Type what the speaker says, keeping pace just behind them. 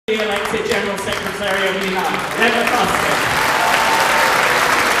the General Secretary of Milan, Len McCluskey.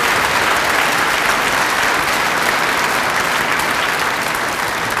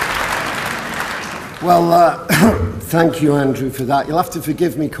 Well, thank you, Andrew, for that. You'll have to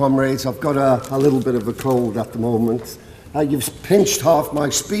forgive me, comrades. I've got a little bit of a cold at the moment. You've pinched half my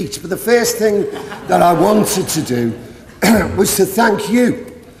speech. But the first thing that I wanted to do was to thank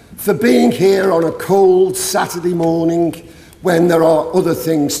you for being here on a cold Saturday morning when there are other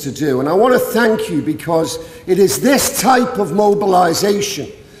things to do. And I want to thank you because it is this type of mobilisation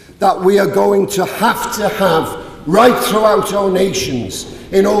that we are going to have right throughout our nations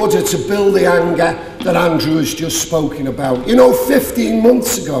in order to build the anger that Andrew has just spoken about. You know, 15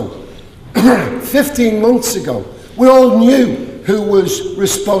 months ago, 15 months ago, we all knew who was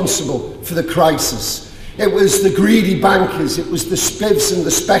responsible for the crisis. It was the greedy bankers, it was the spivs and the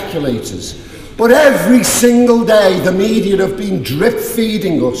speculators. But every single day, the media have been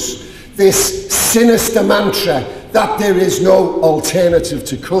drip-feeding us this sinister mantra that there is no alternative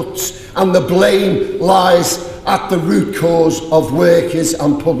to cuts, and the blame lies at the root cause of workers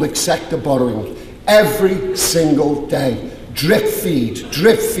and public sector borrowing. Every single day, drip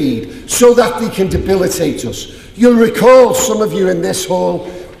feed, so that they can debilitate us. You'll recall, some of you in this hall,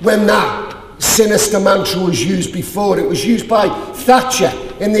 when that sinister mantra was used before. It was used by Thatcher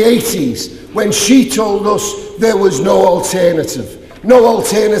in the 80s, when she told us there was no alternative. No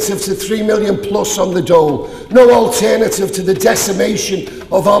alternative to 3 million plus on the dole. No alternative to the decimation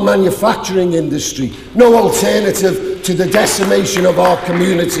of our manufacturing industry. No alternative to the decimation of our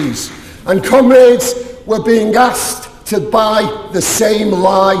communities. And comrades, we're being asked to buy the same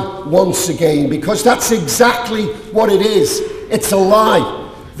lie once again, because that's exactly what it is. It's a lie.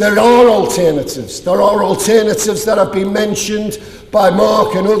 There are alternatives. There are alternatives that have been mentioned by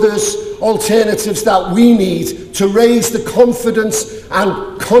Mark and others, alternatives that we need to raise the confidence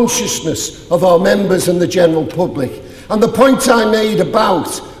and consciousness of our members and the general public. And the point I made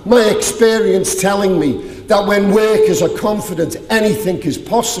about my experience telling me that when workers are confident anything is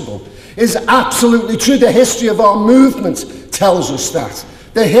possible is absolutely true. The history of our movement tells us that.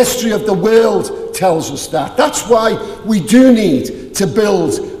 The history of the world tells us that. That's why we do need to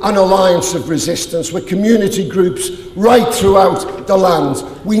build an alliance of resistance with community groups right throughout the land.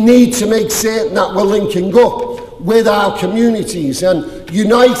 We need to make certain that we're linking up with our communities. And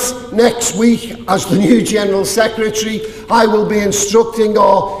Unite next week, as the new General Secretary, I will be instructing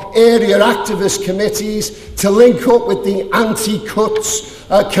our area activist committees to link up with the anti-cuts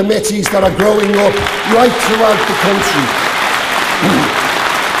committees that are growing up right throughout the country.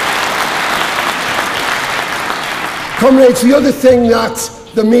 Comrades, the other thing that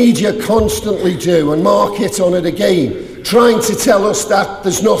the media constantly do, and Mark hit on it again, trying to tell us that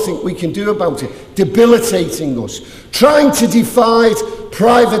there's nothing we can do about it, debilitating us, trying to divide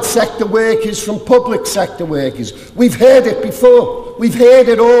private sector workers from public sector workers. We've heard it before. We've heard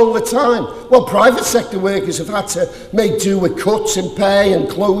it all the time. Well, private sector workers have had to make do with cuts in pay and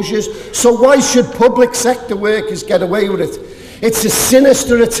closures, so why should public sector workers get away with it? It's a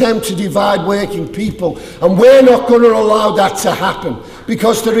sinister attempt to divide working people, and we're not going to allow that to happen,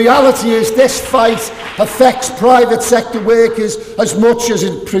 because the reality is this fight affects private sector workers as much as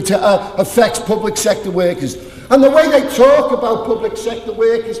it affects public sector workers. And the way they talk about public sector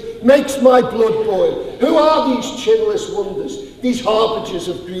workers makes my blood boil. Who are these chinless wonders, these harbingers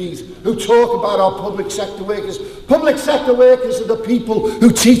of greed, who talk about our public sector workers? Public sector workers are the people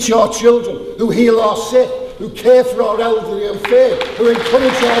who teach our children, who heal our sick, who care for our elderly and fair, who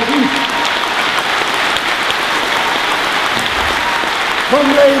encourage our youth.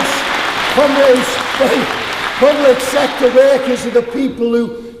 Public sector workers are the people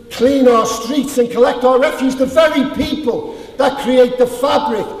who clean our streets and collect our refuse, the very people that create the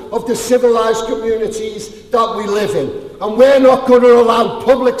fabric of the civilised communities that we live in. And we're not going to allow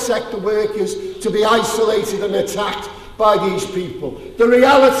public sector workers to be isolated and attacked by these people. The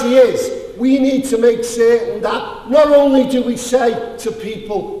reality is, we need to make certain that not only do we say to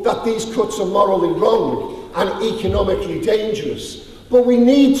people that these cuts are morally wrong and economically dangerous, but we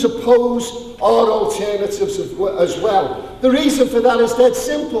need to pose our alternatives as well. The reason for that is dead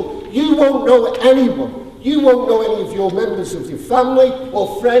simple. You won't know anyone, you won't know any of your members of your family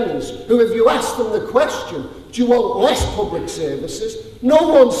or friends who, if you ask them the question, do you want less public services? No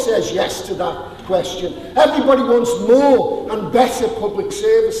one says yes to that question. Everybody wants more and better public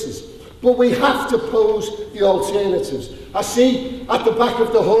services. But we have to pose the alternatives. I see at the back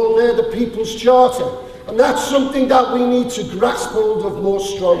of the hall there the People's Charter. And that's something that we need to grasp hold of more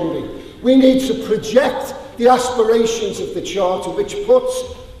strongly. We need to project the aspirations of the Charter, which puts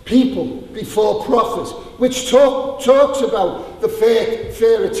people before profit, which talks about the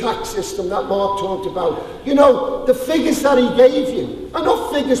fairer tax system that Mark talked about. You know, the figures that he gave you are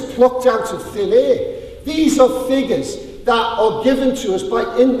not figures plucked out of thin air. These are figures that are given to us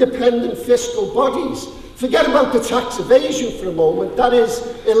by independent fiscal bodies. Forget about the tax evasion for a moment. That is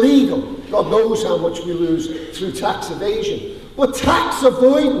illegal. God knows how much we lose through tax evasion. But tax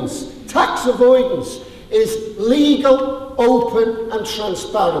avoidance is legal, open and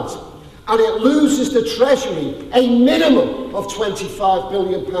transparent. And it loses the Treasury a minimum of £25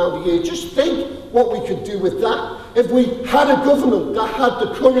 billion a year. Just think what we could do with that. If we had a government that had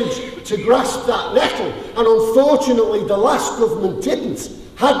the courage to grasp that nettle, and unfortunately the last government didn't,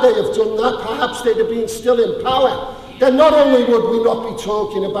 had they have done that, perhaps they'd have been still in power. Then not only would we not be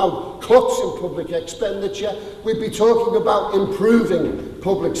talking about cuts in public expenditure, we'd be talking about improving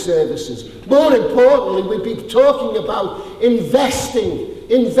public services. More importantly, we'd be talking about investing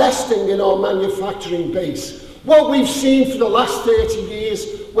in our manufacturing base. What we've seen for the last 30 years,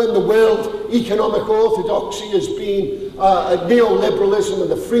 when the world economic orthodoxy has been neoliberalism and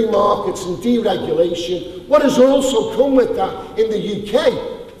the free markets and deregulation, what has also come with that in the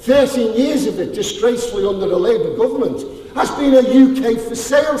UK, 13 years of it, disgracefully under the Labour government, has been a UK for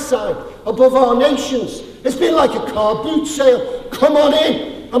sale sign above our nations. It's been like a car boot sale. Come on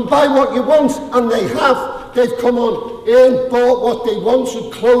in and buy what you want, and they have. They've come on in, bought what they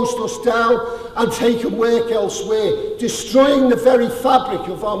wanted, closed us down and taken work elsewhere, destroying the very fabric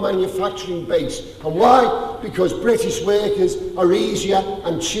of our manufacturing base. And why? Because British workers are easier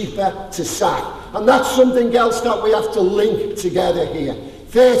and cheaper to sack. And that's something else that we have to link together here.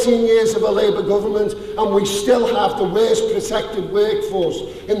 13 years of a Labour government and we still have the worst protected workforce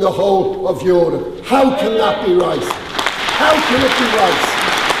in the whole of Europe. How can that be right? How can it be right?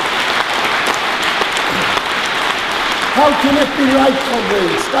 How can it be right,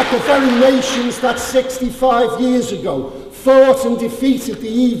 comrades, that the very nations that 65 years ago fought and defeated the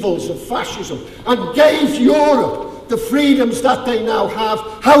evils of fascism and gave Europe the freedoms that they now have,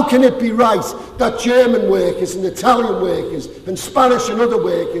 how can it be right that German workers and Italian workers and Spanish and other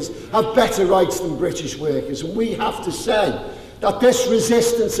workers have better rights than British workers? And we have to say that this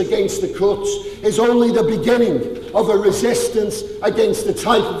resistance against the cuts is only the beginning of a resistance against the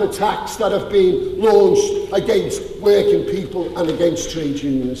type of attacks that have been launched against working people and against trade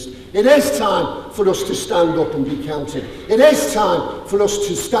unionists. It is time for us to stand up and be counted. It is time for us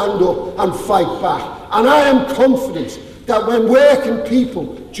to stand up and fight back. And I am confident that when working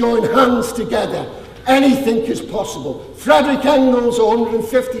people join hands together, anything is possible. Frederick Engels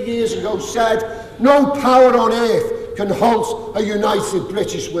 150 years ago said, "No power on earth can halt a united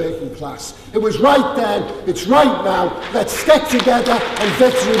British working class." It was right then, it's right now. Let's stick together and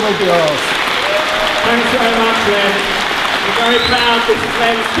victory will be ours. Thanks very much, Len. We're very proud this is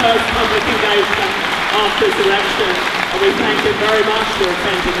Len's first public engagement after this election, and we thank him very much for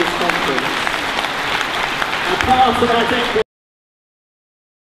attending this conference. Part of, I think,